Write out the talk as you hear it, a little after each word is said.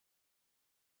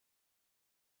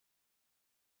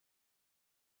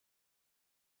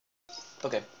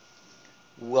Okay,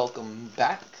 welcome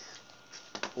back.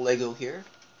 Lego here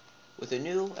with a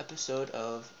new episode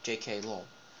of JK LOL.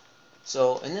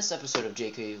 So, in this episode of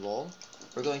JK LOL,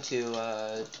 we're going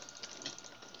to,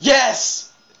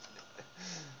 Yes!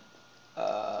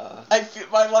 my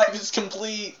life is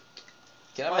complete.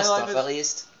 Can I have my stuff at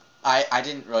least? I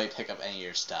didn't really pick up any of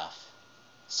your stuff.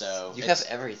 So You have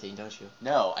everything, don't you?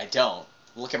 No, I don't.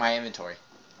 Look at my inventory.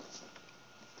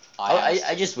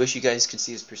 I just wish you guys could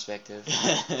see his perspective.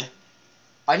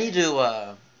 I need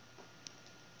to,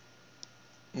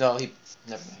 no,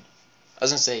 never mind. I was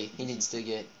gonna say, I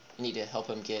need to help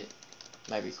him get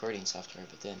my recording software,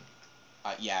 but then...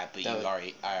 yeah, but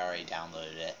I already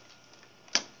downloaded it.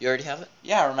 You already have it?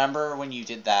 Yeah, remember when you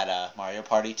did that, Mario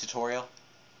Party tutorial?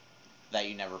 That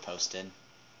you never posted.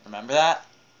 Remember that?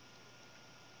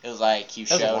 It was like you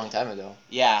showed... That was a long time ago.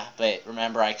 Yeah, but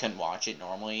remember I couldn't watch it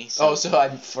normally. So... Oh, so I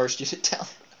forced you to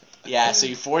download. Yeah, so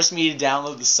you forced me to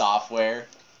download the software.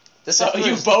 So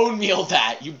you bone mealed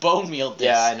that. You bone mealed this.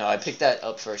 Yeah, I know. I picked that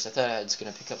up first. I thought I was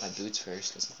going to pick up my boots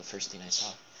first because that's the first thing I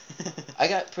saw. I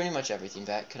got pretty much everything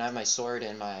back. Can I have my sword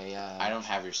and my... I don't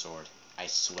have your sword. I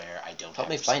swear I don't Help have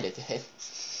me your find sword. it,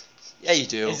 Dave. Yeah, you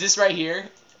do. Is this right here?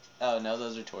 Oh, no,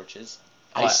 those are torches.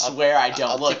 Oh, I swear I don't.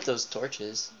 I'll Look. keep those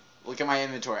torches. Look at my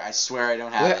inventory. I swear I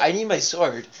don't have it. I need my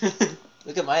sword.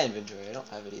 Look at my inventory. I don't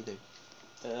have it either.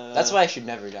 That's why I should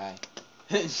never die.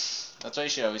 That's why you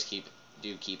should always keep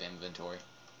inventory.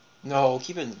 No,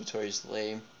 keep inventory is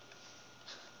lame.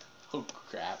 Oh,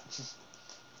 crap.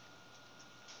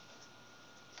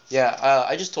 Yeah,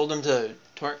 I just told him to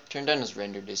turn down his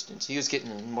render distance. He was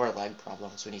getting more lag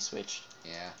problems when he switched.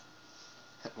 Yeah.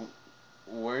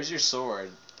 Where's your sword?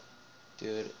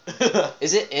 Dude.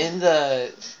 Is it in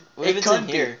the... What if it's in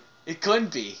here? It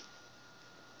couldn't be.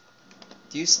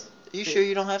 Are you sure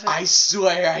you don't have it? I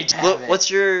swear I have it.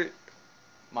 What's your...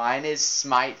 Mine is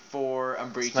Smite 4,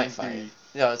 Unbreaking Smite 3. 5.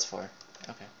 No, it's 4.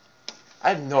 Okay. I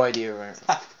have no idea where...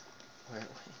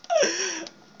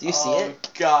 Do you see it? Oh,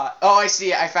 God. Oh, I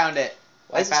see it. I found it.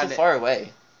 Why is it so far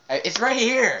away? It's right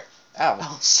here. Ow.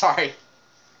 Oh, sorry.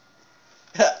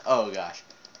 Oh, gosh.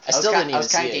 I still didn't even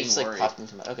see it. It just like popped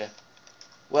into my... Okay.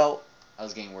 Well... I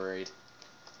was getting worried.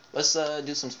 Let's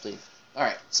do some spleef.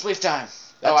 Alright, spleef time.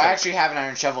 I actually have an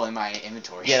iron shovel in my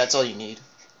inventory. Yeah, that's all you need.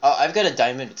 I've got a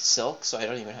diamond silk, so I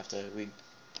don't even have to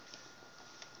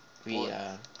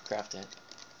craft it.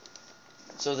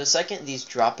 So the second these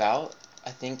drop out,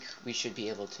 I think we should be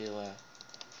able to...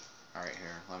 Alright,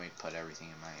 here. Let me put everything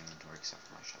in my inventory except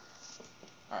for my shovel.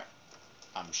 Alright.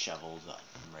 I'm shoveled up.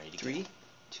 I'm ready to go. 3,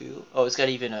 2... Oh, it's got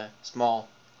even a small...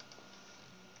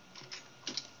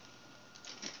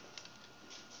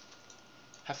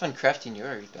 Have fun crafting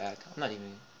yours back. I'm not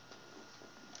even...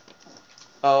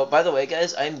 Oh, by the way,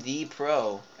 guys, I'm the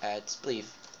pro at spleef.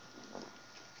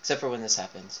 Except for when this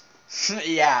happens.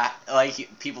 Yeah, like,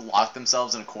 people lock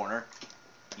themselves in a corner.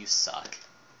 You suck.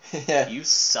 Yeah. You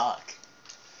suck.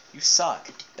 You suck.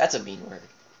 That's a mean word.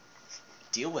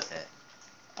 Deal with it.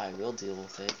 I will deal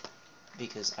with it.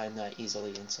 Because I'm not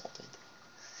easily insulted.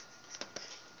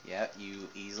 Yeah, you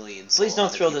easily insult. Please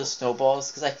don't throw those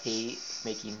snowballs, because I hate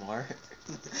making more.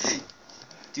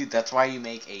 Dude, that's why you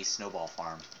make a snowball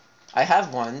farm. I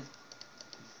have one.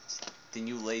 Then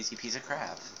you lazy piece of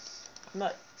crap. I'm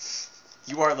not...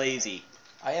 You are lazy.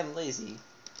 I am lazy.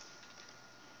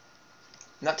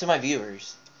 Not to my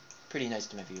viewers. Pretty nice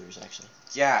to my viewers, actually.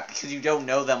 Yeah, because you don't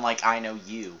know them like I know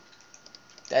you.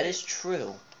 That is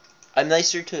true. I'm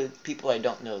nicer to people I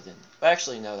don't know than... Well,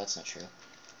 actually, no, that's not true.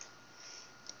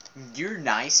 You're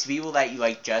nice to people that you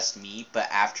like just meet, but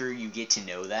after you get to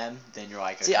know them, then you're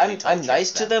like... See, I'm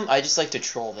nice to them, I just like to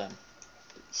troll them.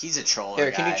 He's a troller,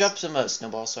 Here, can you drop some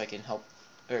snowballs so I can help...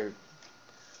 Or...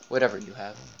 Whatever you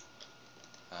have.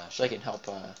 So I can help,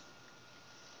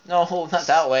 No, not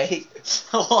that way.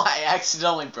 Well, I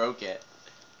accidentally broke it.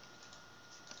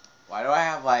 Why do I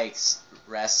have, like,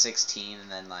 rest 16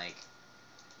 and then, like,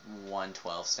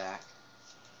 112 stack?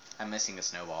 I'm missing a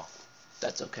snowball.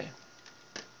 That's okay.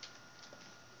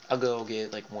 I'll go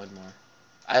get, like, one more.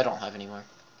 I don't have any more.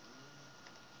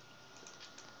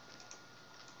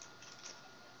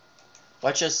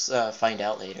 Watch us find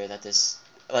out later that this,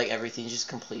 like, everything's just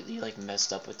completely, like,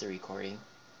 messed up with the recording.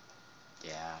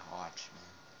 Yeah, watch, man.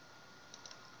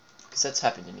 Because that's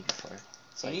happened to me before.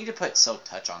 So you need to put silk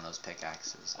touch on those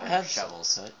pickaxes. I have shovels.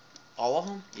 Silk touch. All of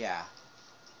them? Yeah.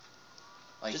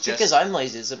 Like just because I'm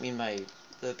lazy doesn't mean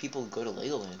the people who go to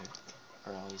Legoland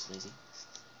are always lazy.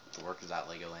 The workers at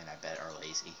Legoland, I bet, are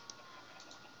lazy.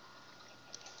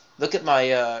 Look at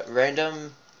my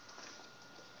random.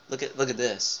 Look at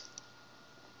this.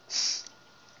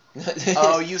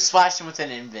 Oh, you splashed him with an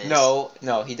invis.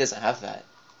 No, he doesn't have that.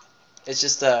 It's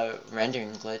just a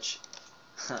rendering glitch.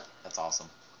 That's awesome.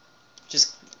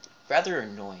 Just rather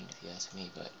annoying, if you ask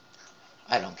me, but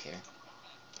I don't care.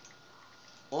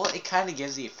 Well, it kind of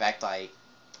gives the effect like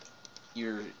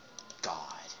you're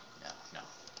God. No.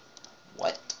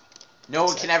 What? No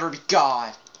one can ever be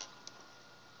God.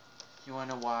 You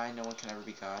wanna know why no one can ever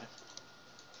be God?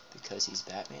 Because he's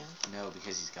Batman? No,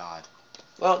 because he's God.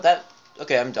 Well,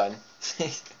 okay, I'm done.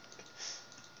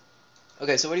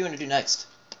 Okay, so what do you want to do next?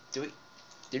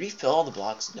 Did we fill all the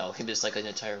blocks? No, just like an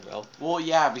entire row. Well,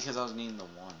 yeah, because I was needing the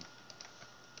one.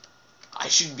 I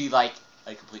should be like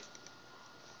a complete.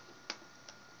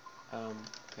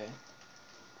 Okay.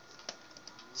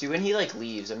 See, when he like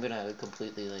leaves, I'm gonna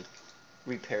completely like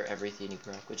repair everything he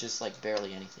broke, which is like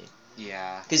barely anything.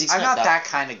 Yeah. 'Cause he's I'm not not that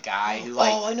kind of guy who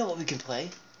like. Oh, I know what we can play.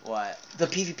 What? The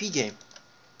PvP game.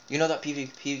 You know that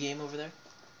PvP game over there?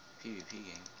 PvP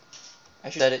game. I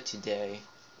should set it today.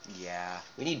 Yeah.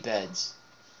 We need beds.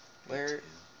 Where?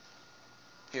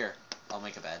 Here, I'll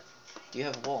make a bed. Do you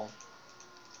have wool?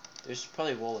 There's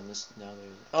probably wool in this.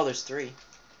 No, there's 3.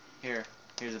 Here's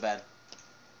a bed.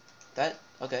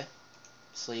 Okay.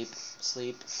 Sleep.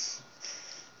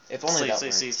 If only that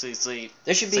worked. Sleep.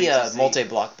 There should be a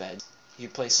multi-block bed. You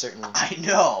place certain. I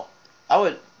know.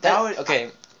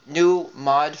 Okay. New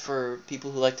mod for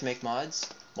people who like to make mods.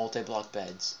 Multi-block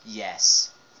beds.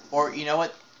 Yes. Or you know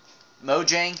what,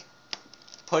 Mojang,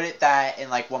 put it that in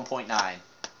like 1.9.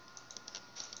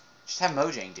 Just have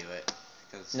Mojang do it.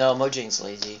 No, Mojang's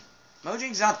lazy.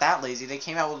 Mojang's not that lazy. They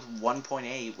came out with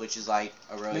 1.8, which is like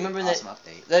a really awesome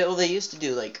update. They used to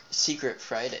do like Secret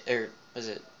Friday, or was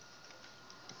it?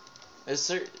 Is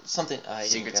there something?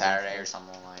 Secret Saturday or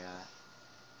something like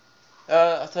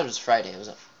that. I thought it was Friday. It was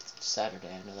a Saturday.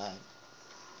 I know that.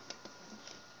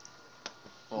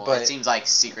 Well, but it seems like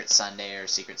Secret Sunday or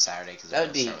Secret Saturday because that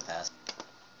would be start with S.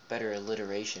 Better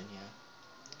alliteration, yeah.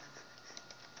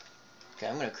 Okay,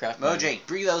 I'm gonna craft. Mojang,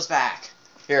 bring those back.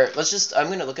 Here, I'm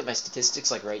gonna look at my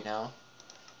statistics like right now.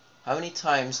 How many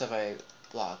times have I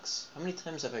blocks? How many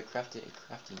times have I crafted a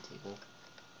crafting table?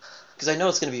 Because I know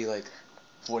it's gonna be like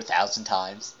 4,000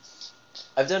 times.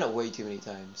 I've done it way too many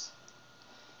times.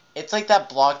 It's like that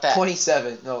block that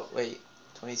 27. No, wait.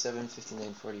 27,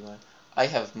 59, 41. I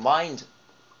have mined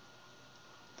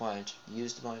bunch,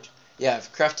 used a bunch. Yeah,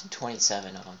 I've crafted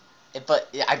 27 of them. But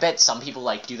I bet some people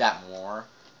like do that more.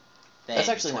 That's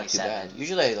actually 27. Not too bad.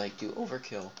 Usually I like do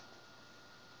overkill.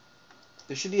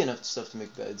 There should be enough stuff to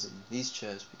make beds in these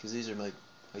chests because these are my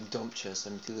dump chests.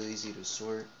 I'm too lazy to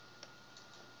sort.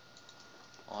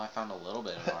 Well, I found a little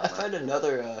bit of armor. I found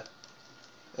another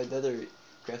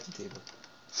crafting table.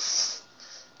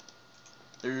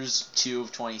 There's 2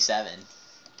 of 27.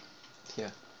 Yeah.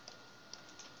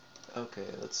 Okay,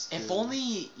 If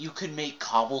only you could make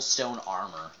cobblestone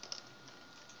armor.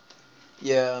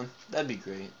 Yeah, that'd be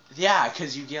great. Yeah,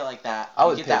 because you get like that. I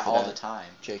would get pay that for all that. the time.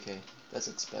 JK, that's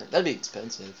expensive. That'd be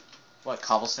expensive. What,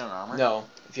 cobblestone armor? No,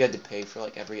 if you had to pay for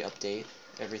like every update,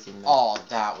 everything. Oh,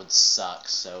 that would suck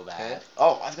so bad. Okay.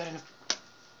 Oh, I've got enough.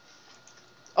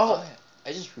 Oh, yeah.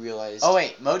 I just realized. Oh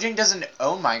wait, Mojang doesn't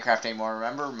own Minecraft anymore.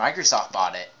 Remember, Microsoft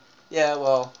bought it. Yeah,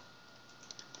 well,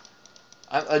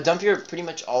 I'll dump pretty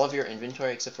much all of your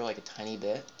inventory except for like a tiny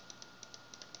bit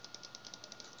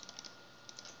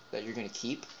that you're gonna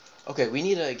keep. Okay, we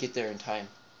need to get there in time.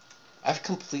 I've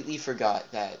completely forgot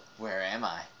that. Where am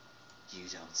I? You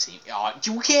don't see me. Oh,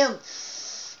 you can't.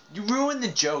 You ruin the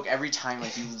joke every time.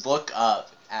 Like you look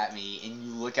up at me and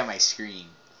you look at my screen.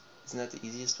 Isn't that the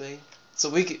easiest way? So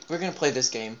we're gonna play this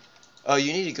game. Oh,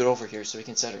 you need to get over here so we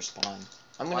can set our spawn.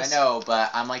 I know,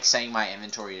 but I'm like saying my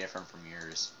inventory different from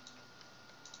yours.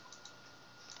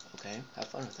 Okay, have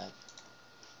fun with that.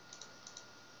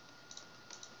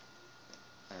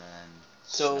 And then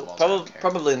so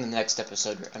probably in the next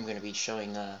episode, I'm gonna be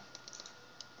showing the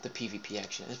PvP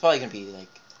action. It's probably gonna be like.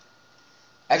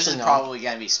 Actually, this is probably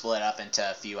gonna be split up into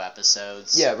a few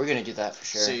episodes. Yeah, we're gonna do that for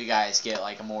sure. So you guys get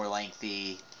like a more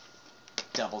lengthy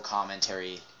double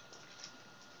commentary.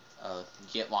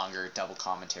 Get longer double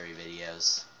commentary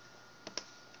videos.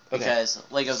 Because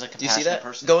Lego's a compassionate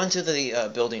person. Go into the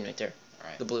building right there.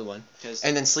 Right. The blue one.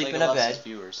 And then sleep in a bed.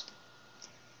 Viewers.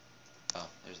 Oh,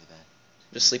 there's the bed.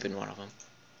 Just sleep in one of them.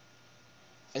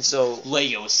 And so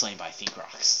Lego was slain by Think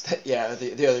Rocks. Yeah,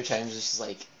 the other times it's just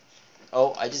like,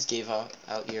 oh, I just gave out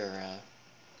your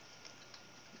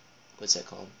what's that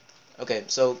called? Okay,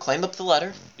 so climb up the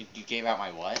ladder. You gave out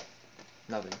my what?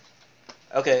 Nothing.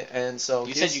 Okay, and so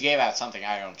you said you gave out something.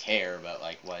 I don't care, but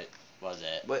like, what was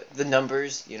it? What the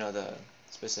numbers? You know, the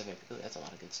specific. Ooh, that's a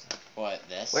lot of good stuff. What,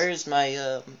 this? Where's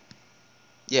my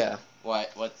Yeah.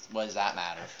 What does that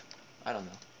matter? I don't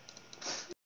know.